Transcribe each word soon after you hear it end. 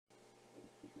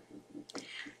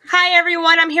Hi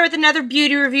everyone, I'm here with another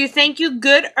beauty review. Thank you,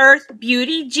 Good Earth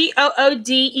Beauty,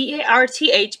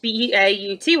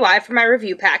 Goodearthbeauty, for my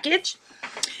review package.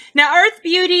 Now,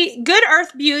 Good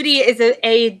Earth Beauty is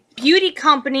a beauty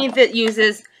company that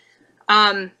uses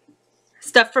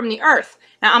stuff from the earth.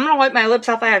 Now, I'm going to wipe my lips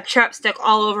off. I have chapstick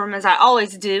all over them, as I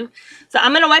always do. So,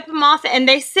 I'm going to wipe them off, and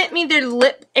they sent me their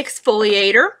lip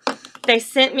exfoliator. They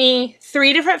sent me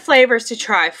 3 different flavors to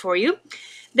try for you.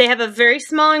 They have a very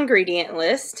small ingredient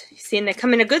list. You see, and they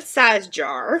come in a good size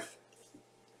jar.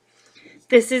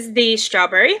 This is the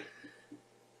strawberry.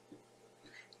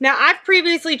 Now, I've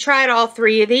previously tried all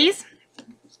 3 of these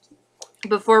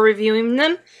before reviewing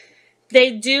them.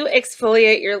 They do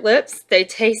exfoliate your lips. They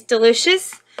taste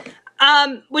delicious.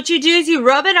 What you do is you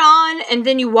rub it on and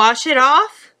then you wash it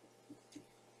off.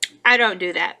 I don't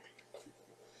do that.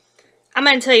 I'm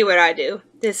going to tell you what I do.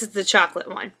 This is the chocolate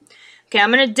one. Okay, I'm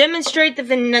going to demonstrate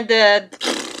the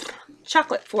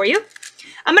chocolate for you.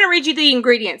 I'm going to read you the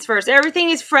ingredients first.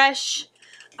 Everything is fresh,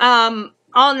 all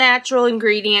natural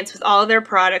ingredients with all of their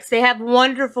products. They have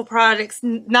wonderful products,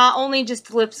 not only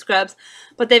just lip scrubs,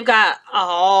 but they've got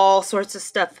all sorts of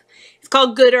stuff. It's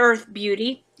called Good Earth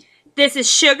Beauty. This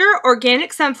is sugar,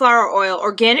 organic sunflower oil,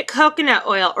 organic coconut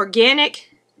oil,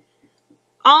 organic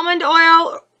almond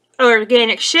oil,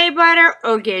 organic shea butter,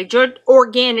 organic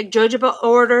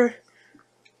jojoba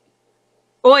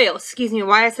oil, excuse me,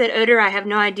 why I said odor, I have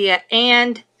no idea,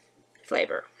 and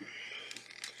flavor.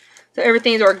 So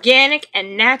everything is organic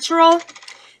and natural.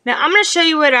 Now I'm going to show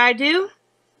you what I do.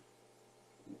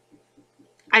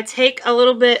 I take a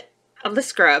little bit of the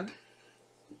scrub.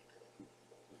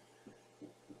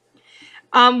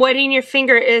 Wetting your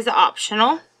finger is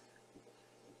optional.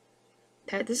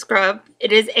 Take the scrub.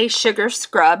 It is a sugar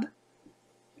scrub.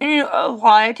 And you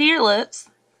apply it to your lips.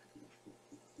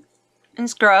 And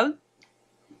scrub.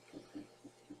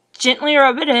 Gently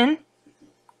rub it in.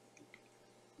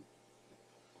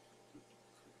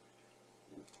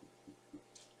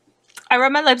 I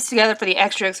rub my lips together for the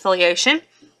extra exfoliation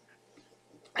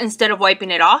instead of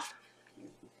wiping it off.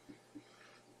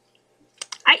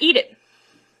 I eat it.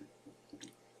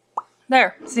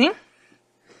 There, see?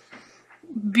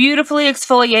 Beautifully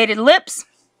exfoliated lips.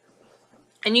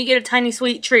 And you get a tiny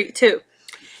sweet treat too.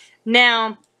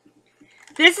 Now,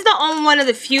 this is the only one of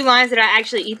the few lines that I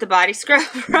actually eat the body scrub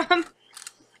from.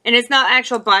 And it's not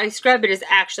actual body scrub, it is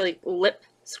actually lip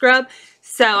scrub.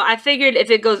 So I figured if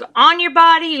it goes on your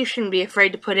body, you shouldn't be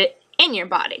afraid to put it in your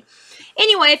body.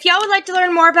 Anyway, if y'all would like to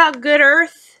learn more about Good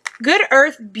Earth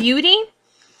Beauty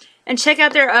and check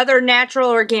out their other natural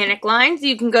organic lines,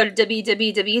 you can go to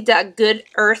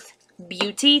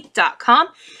www.goodearthbeauty.com.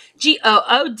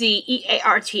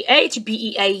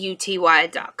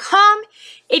 GOODEARTHBEAUTY.com.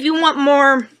 If you want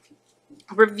more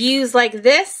reviews like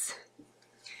this,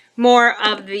 more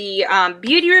of the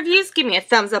beauty reviews, give me a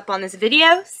thumbs up on this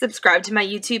video. Subscribe to my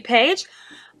YouTube page.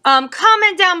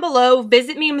 Comment down below.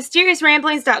 Visit me at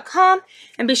mysteriousramblings.com.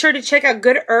 And be sure to check out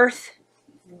Good Earth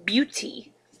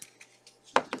Beauty.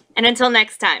 And until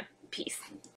next time, peace.